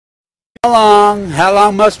How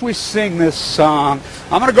long must we sing this song?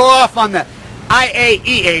 I'm going to go off on the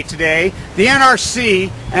I.A.E.A. today, the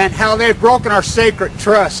N.R.C, and how they've broken our sacred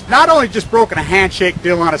trust. Not only just broken a handshake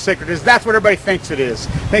deal on a sacred trust, that's what everybody thinks it is.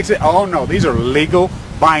 Oh no, these are legal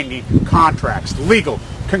binding contracts, legal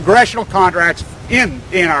congressional contracts in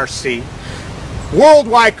the N.R.C.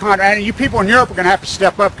 Worldwide contract, and you people in Europe are going to have to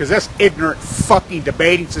step up because this ignorant fucking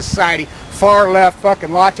debating society, far left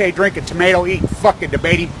fucking latte drinking, tomato eating fucking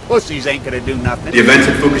debating pussies ain't going to do nothing. The events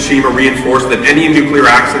at Fukushima reinforced that any nuclear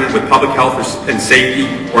accident with public health and safety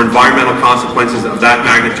or environmental consequences of that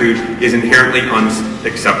magnitude is inherently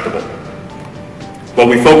unacceptable. While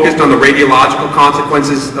we focused on the radiological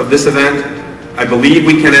consequences of this event, I believe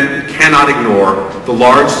we cannot ignore the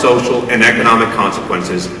large social and economic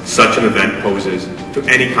consequences such an event poses to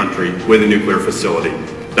any country with a nuclear facility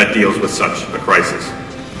that deals with such a crisis.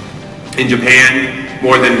 In Japan,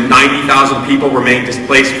 more than 90,000 people remain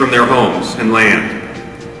displaced from their homes and land,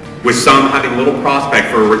 with some having little prospect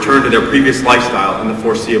for a return to their previous lifestyle in the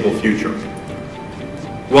foreseeable future.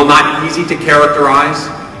 While not easy to characterize,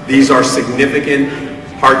 these are significant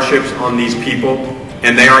hardships on these people,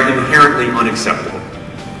 and they are inherently unacceptable.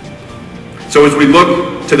 So as we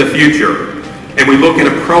look to the future, and we look in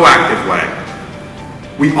a proactive way,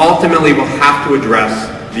 we ultimately will have to address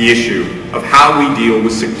the issue of how we deal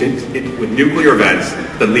with nuclear events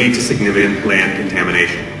that lead to significant land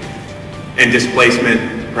contamination and displacement,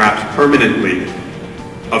 perhaps permanently,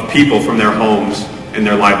 of people from their homes and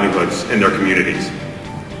their livelihoods and their communities.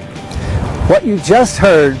 What you just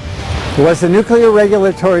heard was the Nuclear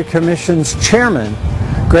Regulatory Commission's chairman,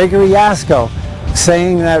 Gregory Yasko,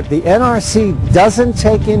 saying that the N.R.C. doesn't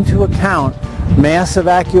take into account mass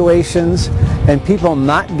evacuations and people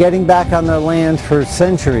not getting back on their land for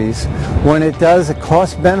centuries when it does a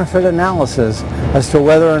cost-benefit analysis as to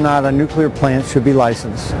whether or not a nuclear plant should be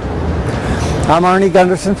licensed. I'm Arnie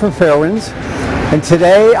Gundersen from Fairwinds, and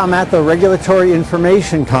today I'm at the Regulatory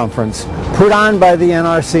Information Conference put on by the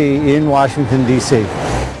N.R.C. in Washington, D.C.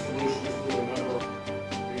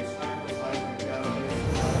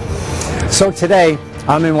 So today,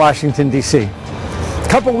 I'm in Washington, D.C. A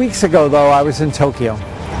couple weeks ago, though, I was in Tokyo.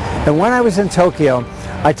 And when I was in Tokyo,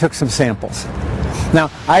 I took some samples. Now,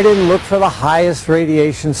 I didn't look for the highest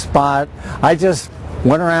radiation spot. I just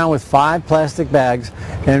went around with 5 plastic bags,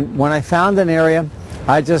 and when I found an area,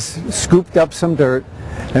 I just scooped up some dirt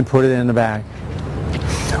and put it in the bag.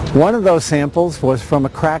 One of those samples was from a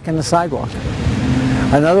crack in the sidewalk.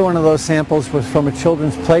 Another one of those samples was from a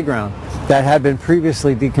children's playground that had been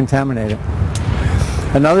previously decontaminated.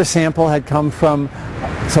 Another sample had come from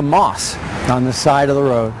some moss on the side of the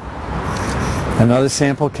road. Another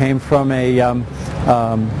sample came from the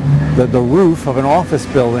roof of an office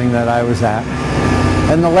building that I was at.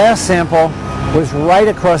 And the last sample was right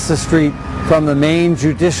across the street from the main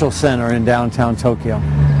judicial center in downtown Tokyo.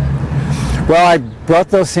 Well, I brought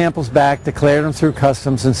those samples back, declared them through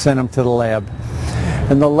customs, and sent them to the lab.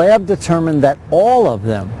 And the lab determined that all of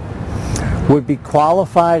them would be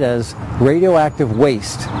qualified as radioactive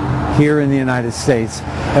waste here in the United States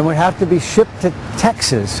and would have to be shipped to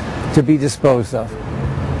Texas to be disposed of.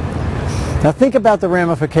 Now think about the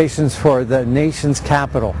ramifications for the nation's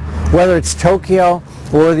capital, whether it's Tokyo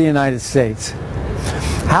or the United States.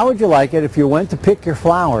 How would you like it if you went to pick your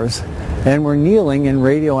flowers and were kneeling in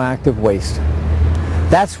radioactive waste?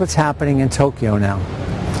 That's what's happening in Tokyo now.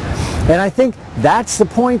 And I think that's the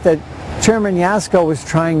point that Chairman Yasko was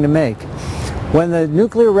trying to make. When the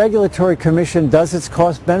Nuclear Regulatory Commission does its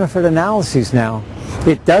cost-benefit analyses now,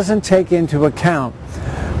 it doesn't take into account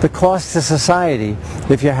the cost to society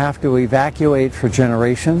if you have to evacuate for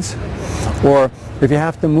generations, or if you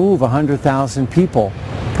have to move 100,000 people,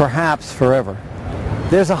 perhaps forever.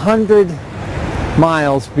 There's 100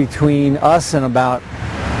 miles between us and about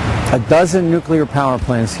a dozen nuclear power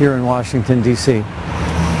plants here in Washington, D.C.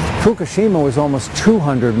 Fukushima was almost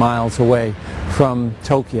 200 miles away from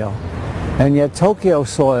Tokyo. And yet Tokyo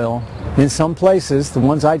soil, in some places, the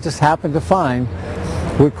ones I just happened to find,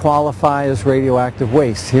 would qualify as radioactive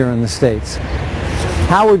waste here in the States.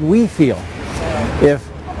 How would we feel if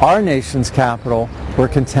our nation's capital were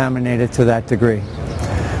contaminated to that degree?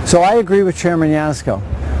 So I agree with Chairman Yasko.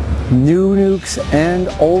 New nukes and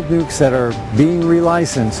old nukes that are being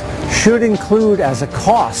relicensed should include as a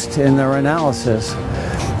cost in their analysis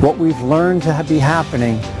what we've learned to be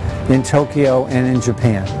happening in Tokyo and in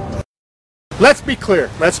Japan. Let's be clear,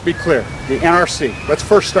 the N.R.C. Let's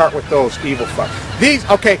first start with those evil fucks. These,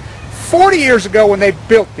 okay, 40 years ago when they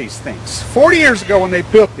built these things,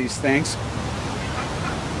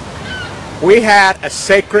 we had a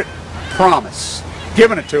sacred promise.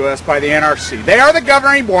 given it to us by the N.R.C. They are the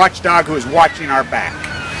governing watchdog who is watching our back.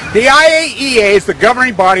 The I.A.E.A. is the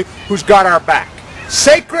governing body who's got our back.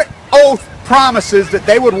 Sacred oath promises that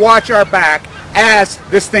they would watch our back as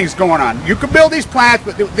this thing's going on. You can build these plants,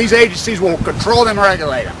 but these agencies will control them and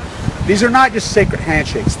regulate them. These are not just sacred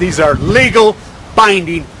handshakes. These are legal,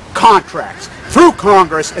 binding contracts through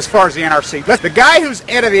Congress as far as the N.R.C. The guy who's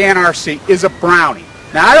head of the N.R.C. is a brownie.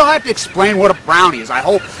 Now, I don't have to explain what a brownie is. I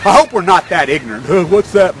hope we're not that ignorant.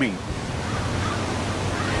 What's that mean?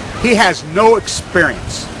 He has no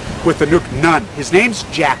experience with the nuke. None. His name's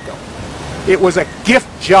Jacko. It was a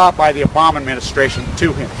gift job by the Obama administration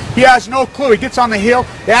to him. He has no clue. He gets on the Hill.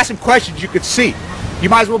 They ask him questions you could see. You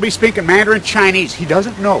might as well be speaking Mandarin Chinese. He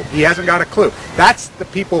doesn't know. He hasn't got a clue. That's the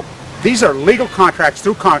people. These are legal contracts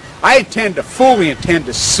through Congress. I fully intend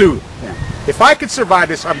to sue them. If I could survive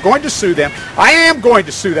this, I'm going to sue them. I am going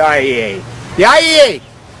to sue the I.A.E.A. The I.A.E.A.,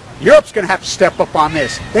 Europe's going to have to step up on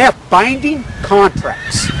this. They have binding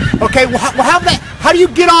contracts. Okay, well, how do you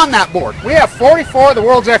get on that board? We have 44 of the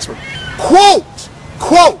world's experts. Quote,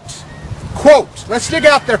 quote, quote. Let's dig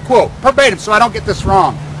out their quote, verbatim, so I don't get this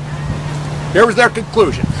wrong. Here was their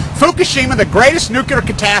conclusion. Fukushima, the greatest nuclear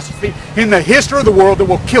catastrophe in the history of the world that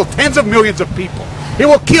will kill tens of millions of people. It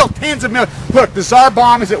will kill tens of millions. Look, the Tsar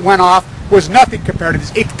bomb as it went off was nothing compared to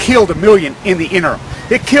this. It killed 1 million in the interim.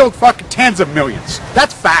 It killed fucking tens of millions.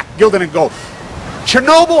 That's fact, gilded in gold.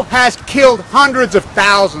 Chernobyl has killed hundreds of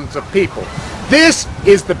thousands of people. This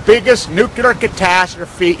is the biggest nuclear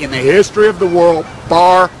catastrophe in the history of the world,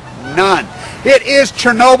 bar none. It is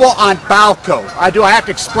Chernobyl on Balco. I have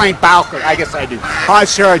to explain Balco? I guess I do. I'm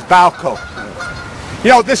sure it's Balco.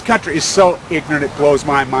 You know, this country is so ignorant it blows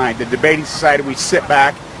my mind. The debating society, we sit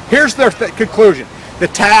back. Here's their conclusion. The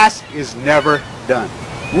task is never done.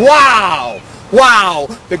 Wow! Wow!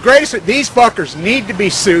 The greatest, these fuckers need to be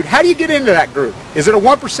sued. How do you get into that group? Is it a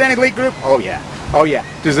 1% elite group? Oh yeah. Oh yeah.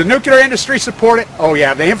 Does the nuclear industry support it? Oh yeah.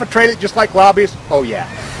 Have they infiltrated it just like lobbyists? Oh yeah.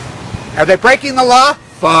 Are they breaking the law?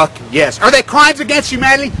 Fuck yes. Are they crimes against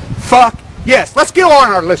humanity? Fuck yes. Let's get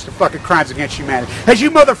on our list of fucking crimes against humanity. As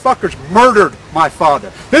you motherfuckers murdered my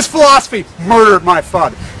father. This philosophy murdered my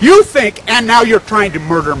father. You think, and now you're trying to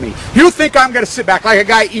murder me. You think I'm going to sit back like a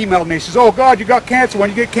guy emailed me. He says, oh God, you got cancer. When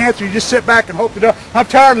you get cancer, you just sit back and hope to die. I'm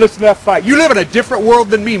tired of listening to that fight. You live in a different world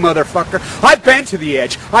than me, motherfucker. I've been to the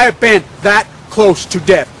edge. I have been that close to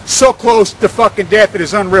death. So close to fucking death it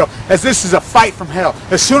is unreal. As this is a fight from hell.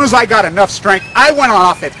 As soon as I got enough strength, I went on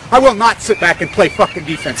offense. I will not sit back and play fucking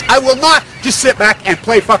defense. I will not just sit back and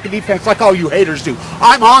play fucking defense like all you haters do.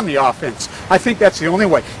 I'm on the offense. I think that's the only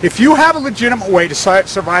way. If you have a legitimate way to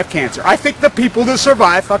survive cancer, I think the people that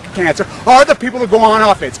survive fucking cancer are the people that go on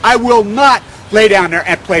offense. I will not lay down there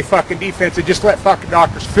and play fucking defense and just let fucking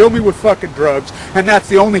doctors fill me with fucking drugs, and that's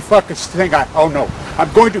the only fucking thing oh no.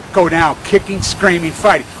 I'm going to go down kicking, screaming,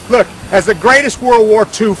 fighting. Look, as the greatest World War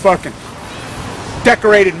II fucking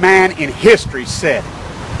decorated man in history said,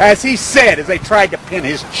 as he said as they tried to pin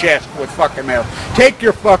his chest with fucking medals, take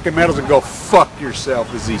your fucking medals and go fuck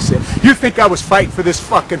yourself, as he said. You think I was fighting for this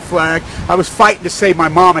fucking flag? I was fighting to save my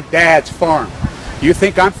mom and dad's farm. You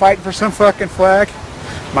think I'm fighting for some fucking flag?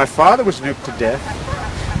 My father was nuked to death.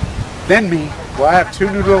 Then me. Well, I have 2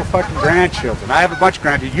 new little fucking grandchildren. I have a bunch of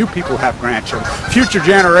grandchildren. You people have grandchildren. Future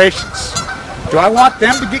generations. Do I want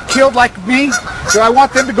them to get killed like me? Do I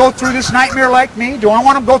want them to go through this nightmare like me? Do I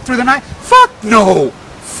want them to go through the night? Fuck no.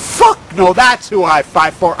 Fuck no. That's who I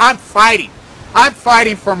fight for. I'm fighting. I'm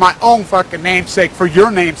fighting for my own fucking namesake, for your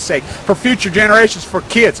namesake, for future generations, for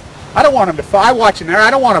kids. I don't want them to fight. I watch them there. I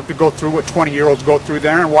don't want them to go through what 20-year-olds go through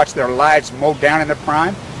there and watch their lives mowed down in their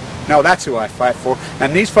prime. No, that's who I fight for.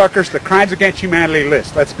 And these fuckers, the crimes against humanity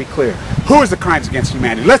list, let's be clear. Who is the crimes against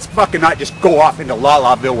humanity? Let's fucking not just go off into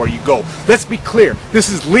la-la-ville where you go. Let's be clear. This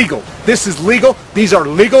is legal. This is legal. These are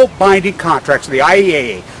legal binding contracts of the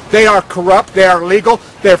I.A.E.A. They are corrupt. They are illegal.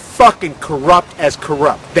 They're fucking corrupt as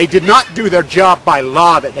corrupt. They did not do their job by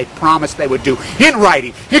law that they promised they would do. In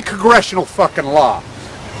writing. In congressional fucking law.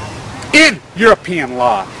 In European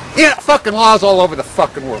law. In fucking laws all over the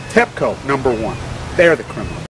fucking world. TEPCO, #1. They're the criminals.